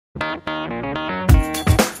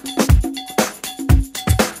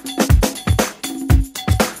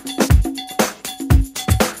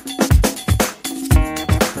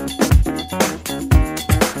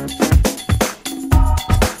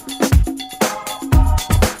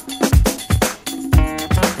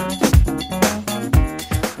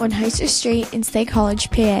On Heister Street in State College,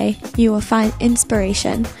 PA, you will find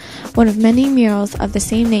Inspiration, one of many murals of the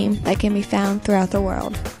same name that can be found throughout the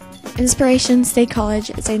world. Inspiration State College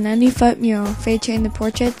is a 90-foot mural featuring the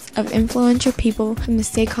portraits of influential people from the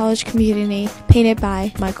State College community painted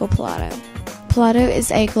by Michael Pilato. Pilato is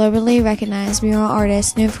a globally recognized mural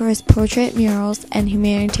artist known for his portrait murals and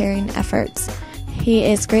humanitarian efforts. He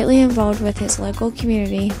is greatly involved with his local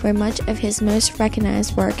community, where much of his most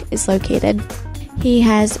recognized work is located. He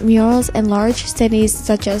has murals in large cities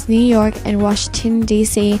such as New York and Washington,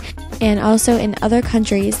 D.C., and also in other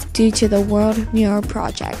countries due to the World Mural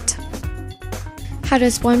Project. How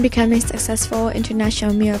does one become a successful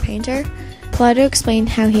international mural painter? Pilato explained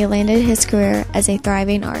how he landed his career as a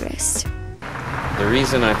thriving artist. The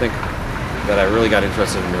reason I think that I really got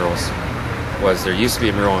interested in murals was there used to be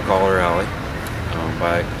a mural in Collier Alley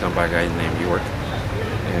done by a guy named York,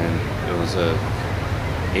 and it was a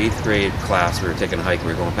 8th grade class. We were taking a hike and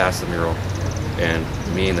we were going past the mural, and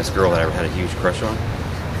me and this girl that I had a huge crush on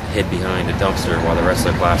hid behind a dumpster while the rest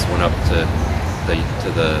of the class went up to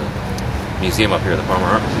the museum up here, the Palmer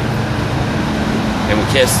Art Museum, and we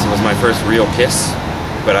kissed. It was my first real kiss,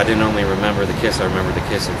 but I didn't only remember the kiss, I remembered the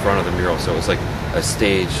kiss in front of the mural, so it was like a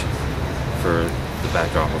stage for the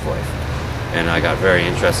backdrop of life. And I got very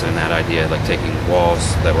interested in that idea, like taking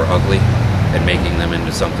walls that were ugly and making them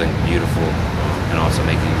into something beautiful, and also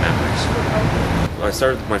making memories.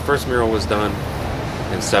 My first mural was done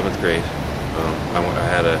in 7th grade. I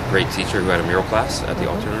had a great teacher who had a mural class at the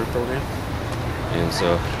alternative program, and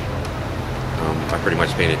so I pretty much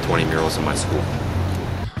painted 20 murals in my school.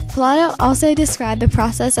 Pilato also described the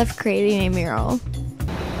process of creating a mural.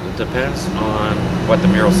 It depends on what the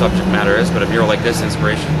mural subject matter is, but a mural like this,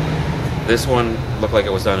 Inspiration, this one looked like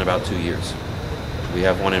it was done in about 2 years. We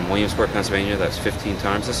have one in Williamsport, Pennsylvania that's 15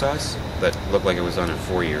 times the size that looked like it was done in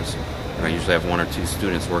 4 years. And I usually have 1 or 2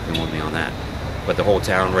 students working with me on that. But the whole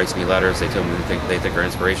town writes me letters. They tell me they think are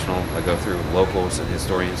inspirational. I go through locals and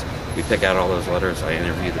historians. We pick out all those letters. I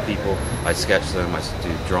interview the people. I sketch them. I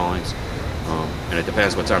do drawings. And it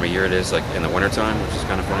depends what time of year it is. Like in the wintertime, which is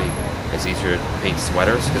kind of funny, it's easier to paint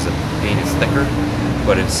sweaters because the paint is thicker.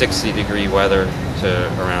 But in 60-degree weather to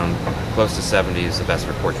around close to 70 is the best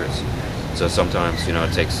for portraits. So sometimes,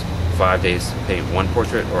 it takes 5 days to paint one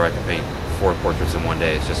portrait, or I can paint 4 portraits in one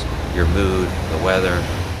day. It's just your mood, the weather.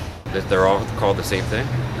 They're all called the same thing,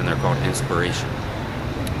 and they're called inspiration.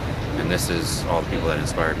 And this is all the people that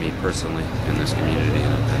inspired me personally in this community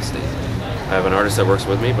in Penn State. I have an artist that works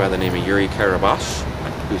with me by the name of Yuri Karabash,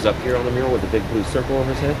 who's up here on the mural with a big blue circle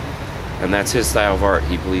over his head. And that's his style of art.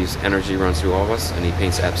 He believes energy runs through all of us, and he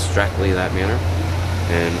paints abstractly that manner.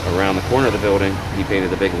 And around the corner of the building, he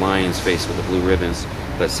painted a big lion's face with the blue ribbons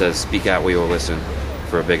that says, "Speak out, we will listen,"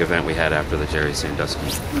 for a big event we had after the Jerry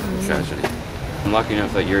Sandusky tragedy. I'm lucky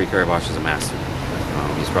enough that Yuri Karabash is a master.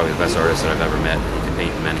 He's probably the best artist that I've ever met. He can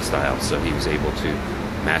paint in many styles, so he was able to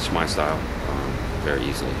match my style very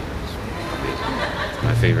easily.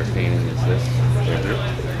 My favorite painting is this right here.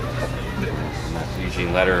 And that's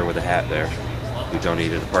Eugene Lederer with a hat there, who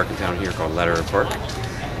donated a park in town here called Lederer Park.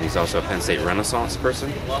 And he's also a Penn State Renaissance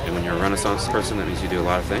person. And when you're a Renaissance person, that means you do a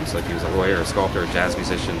lot of things. Like he was a lawyer, a sculptor, a jazz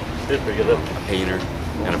musician, a painter,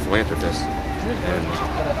 and a philanthropist. And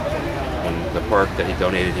when the park that he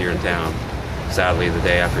donated here in town, sadly, the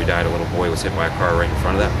day after he died, a little boy was hit by a car right in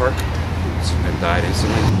front of that park and died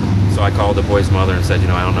instantly. So I called the boy's mother and said,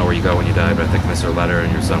 I don't know where you go when you die, but I think Mr. Lederer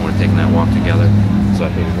and your son would have taken that walk together. So I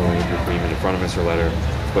painted Rolling Your Freeman in front of Mr. Lederer,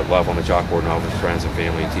 put love on the chalkboard, and all of his friends and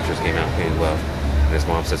family and teachers came out and painted love. And his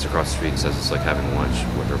mom sits across the street and says it's like having lunch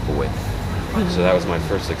with her boy. So that was my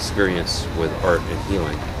first experience with art and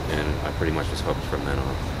healing, and I pretty much was hooked from then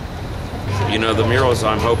on. The murals,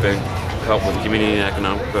 I'm hoping, help with community and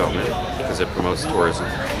economic development because it promotes tourism.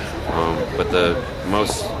 But the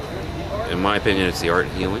most, in my opinion, it's the art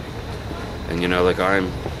and healing. And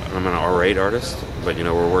I'm an R8 artist, but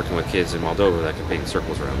we're working with kids in Moldova that can paint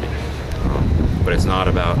circles around me. But it's not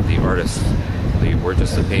about the artist. We're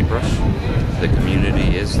just a paintbrush. The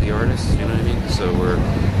community is the artist. You know what I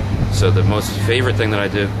mean? So the most favorite thing that I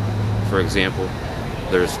did, for example,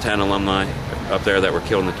 there's 10 alumni up there that were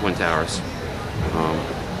killed in the Twin Towers.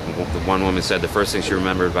 The one woman said the first thing she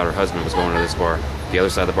remembered about her husband was going to this bar. The other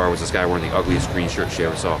side of the bar was this guy wearing the ugliest green shirt she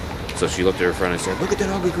ever saw. So she looked at her friend and said, "Look at that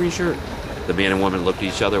ugly green shirt." The man and woman looked at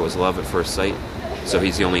each other. It was love at first sight. So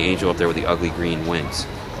he's the only angel up there with the ugly green wings.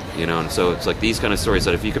 And so it's like these kind of stories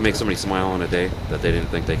that if you can make somebody smile on a day that they didn't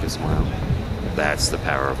think they could smile, that's the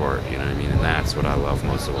power of art, you know what I mean? And that's what I love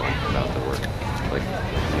most of all about the work. Like,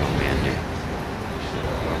 man here.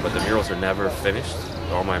 But the murals are never finished.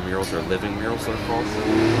 all my murals are living murals, they're called.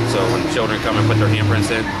 So when children come and put their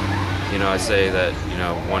handprints in, I say that,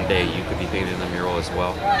 one day you could be painted in the mural as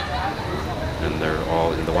well. And they're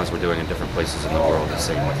all, the ones we're doing in different places in the world, the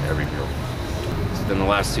same with every mural. So in the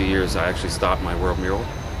last 2 years, I actually stopped my world mural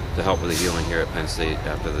to help with the healing here at Penn State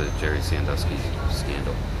after the Jerry Sandusky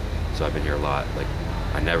scandal. So I've been here a lot. Like,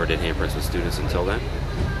 I never did handprints with students until then.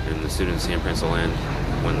 And the students' handprints will end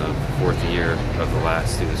when the 4th year of the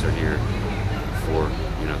last students are here for,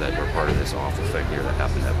 that we're part of this awful thing here that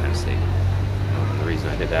happened at Penn State. The reason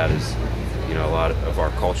I did that is, a lot of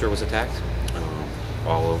our culture was attacked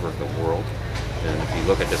all over the world. And if you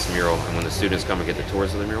look at this mural, and when the students come and get the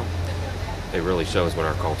tours of the mural, it really shows what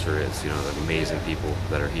our culture is, the amazing people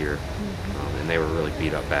that are here. And they were really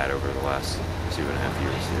beat up bad over the last 2.5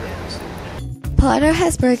 years here at Penn State. Pilato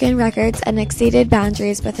has broken records and exceeded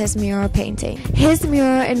boundaries with his mural painting. His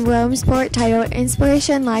mural in Williamsport titled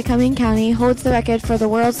Inspiration Lycoming County holds the record for the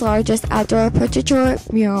world's largest outdoor portraiture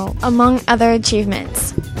mural, among other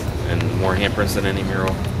achievements. And more handprints than any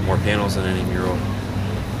mural, more panels than any mural.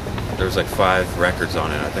 There's like 5 records on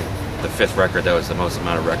it. I think the 5th record, though, is the most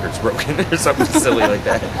amount of records broken or something silly like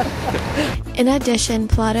that. In addition,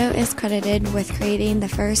 Pilato is credited with creating the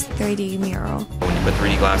first 3D mural. When you put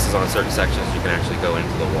 3D glasses on certain sections, you can actually go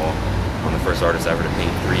into the wall. I'm the first artist ever to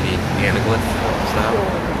paint 3D anaglyph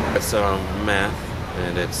style. It's math,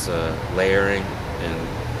 and it's layering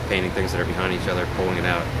and painting things that are behind each other, pulling it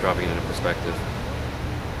out, dropping it into perspective.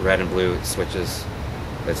 Red and blue, it switches.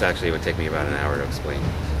 It would take me about an hour to explain.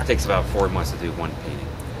 It takes about 4 months to do one painting.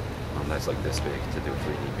 That's like this big to do a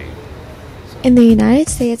 3D painting. So. In the United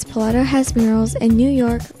States, Pilato has murals in New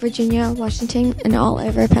York, Virginia, Washington, and all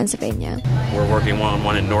over Pennsylvania. We're working on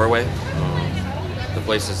one in Norway. The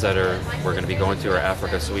places that we're going to be going to are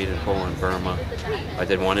Africa, Sweden, Poland, Burma. I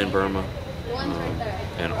did one in Burma.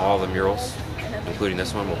 And all the murals, including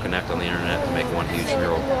this one, will connect on the internet to make one huge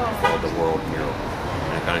mural called the World Mural.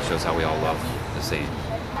 And it kind of shows how we all love the same.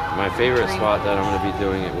 My favorite spot that I'm going to be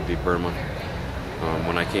doing it would be Burma.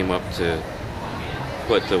 When I came up to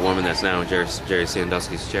put the woman that's now in Jerry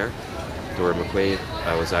Sandusky's chair, Dora McQuaid,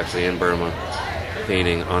 I was actually in Burma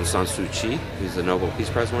painting Aung San Suu Kyi, who's the Nobel Peace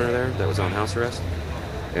Prize winner there that was on house arrest.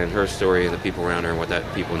 And her story and the people around her and what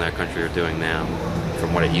people in that country are doing now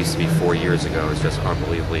from what it used to be 4 years ago is just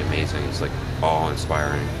unbelievably amazing. It's like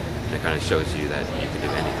awe-inspiring. And it kind of shows you that you can do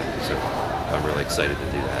anything. So I'm really excited to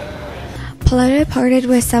do that. Pilato parted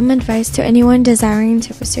with some advice to anyone desiring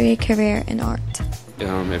to pursue a career in art.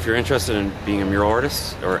 If you're interested in being a mural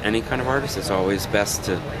artist or any kind of artist, it's always best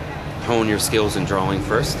to hone your skills in drawing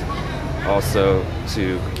first. Also,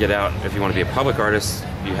 to get out, if you want to be a public artist,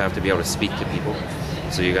 you have to be able to speak to people.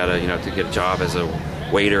 So you got to, to get a job as a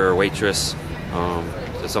waiter or waitress,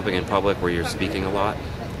 something in public where you're speaking a lot.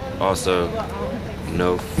 Also,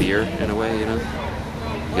 no fear in a way,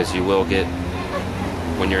 because you will get.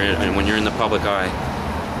 When you're in the public eye,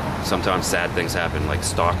 sometimes sad things happen, like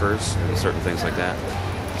stalkers and certain things like that.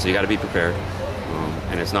 So you got to be prepared.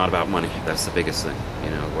 And it's not about money. That's the biggest thing.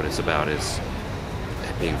 What it's about is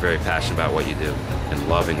being very passionate about what you do and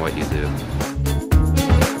loving what you do.